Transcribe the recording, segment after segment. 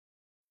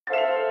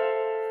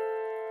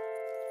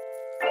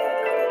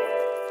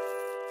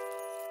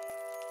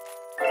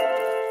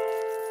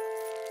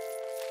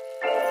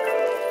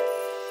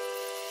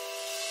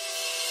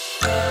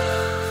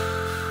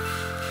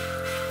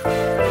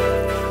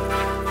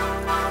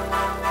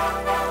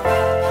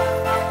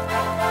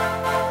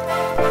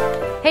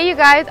Hey you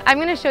guys, I'm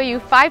going to show you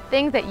 5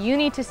 things that you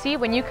need to see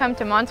when you come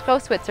to Montreux,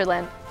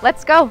 Switzerland.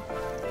 Let's go!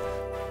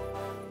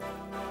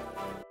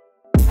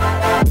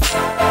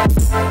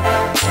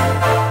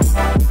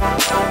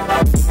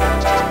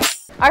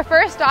 Our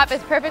first stop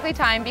is perfectly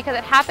timed because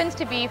it happens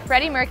to be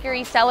Freddie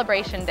Mercury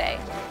Celebration Day.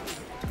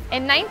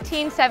 In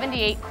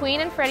 1978, Queen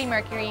and Freddie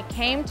Mercury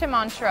came to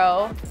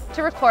Montreux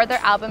to record their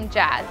album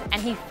Jazz,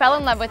 and he fell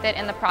in love with it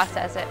in the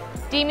process,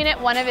 deeming it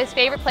one of his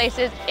favorite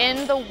places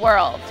in the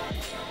world.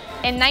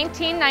 In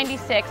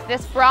 1996,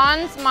 this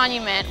bronze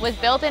monument was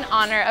built in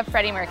honor of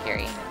Freddie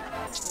Mercury.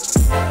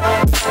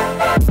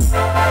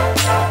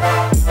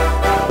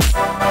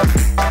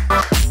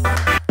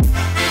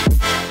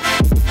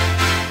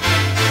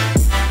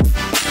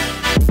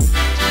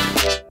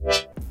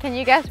 Can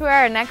you guess where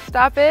our next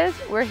stop is?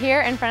 We're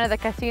here in front of the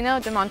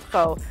Casino de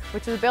Montreux,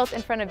 which was built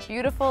in front of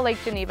beautiful Lake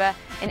Geneva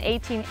in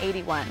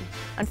 1881.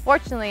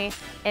 Unfortunately,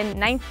 in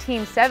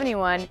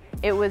 1971,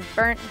 it was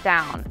burnt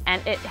down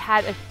and it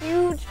had a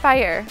huge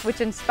fire,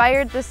 which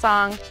inspired the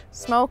song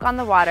Smoke on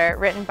the Water,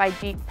 written by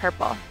Deep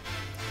Purple.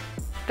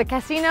 The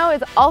casino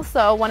is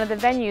also one of the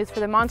venues for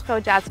the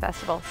Montreux Jazz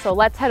Festival, so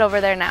let's head over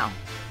there now.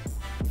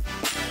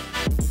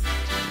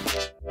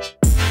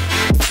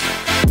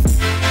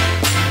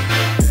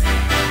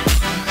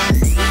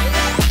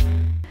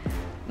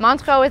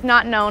 Montreux is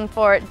not known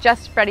for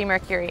just Freddie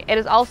Mercury. It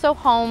is also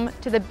home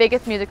to the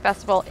biggest music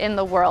festival in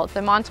the world,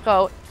 the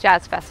Montreux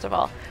Jazz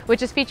Festival, which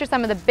has featured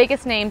some of the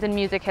biggest names in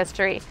music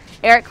history: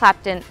 Eric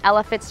Clapton,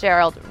 Ella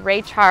Fitzgerald,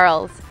 Ray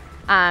Charles.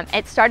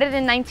 It started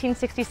in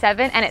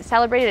 1967 and it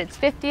celebrated its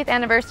 50th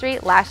anniversary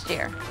last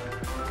year.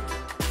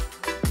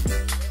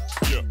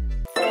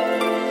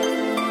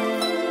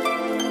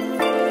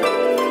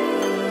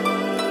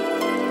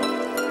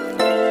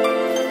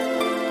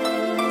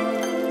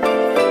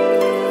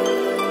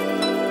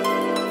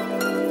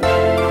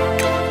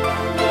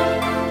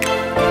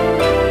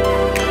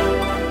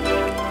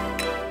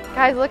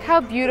 Guys, look how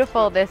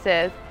beautiful this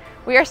is.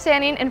 We are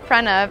standing in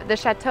front of the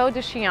Chateau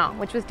de Chillon,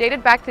 which was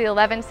dated back to the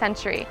 11th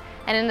century.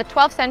 And in the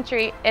 12th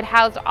century, it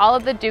housed all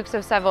of the Dukes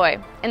of Savoy.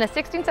 In the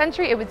 16th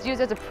century, it was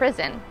used as a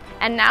prison.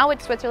 And now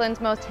it's Switzerland's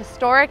most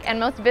historic and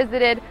most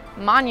visited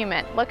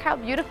monument. Look how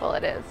beautiful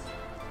it is.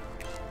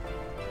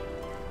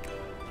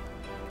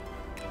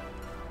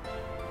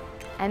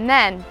 And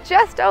then,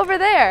 just over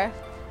there,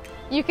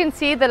 you can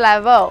see the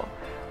Lavaux,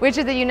 which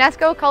is a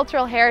UNESCO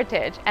cultural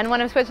heritage and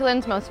one of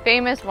Switzerland's most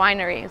famous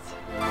wineries.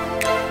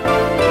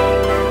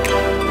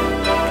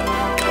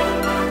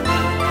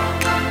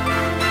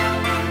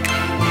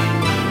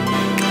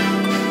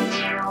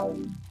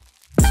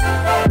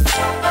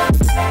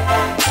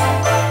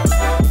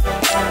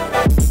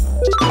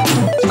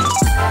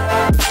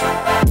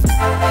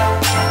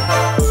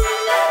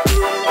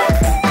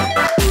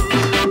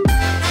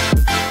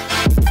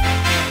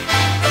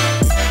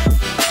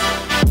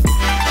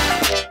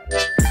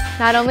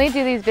 Not only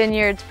do these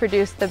vineyards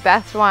produce the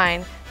best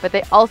wine, but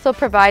they also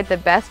provide the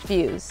best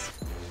views.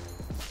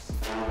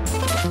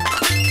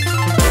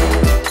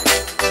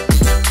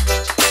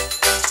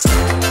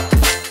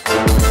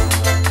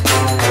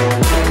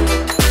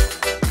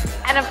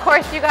 And of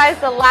course, you guys,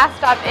 the last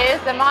stop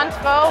is the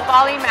Montreux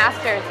Volleyball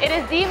Masters. It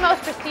is the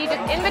most prestigious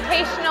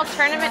invitational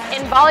tournament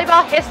in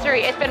volleyball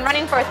history. It's been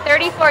running for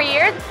 34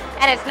 years,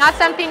 and it's not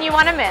something you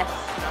want to miss.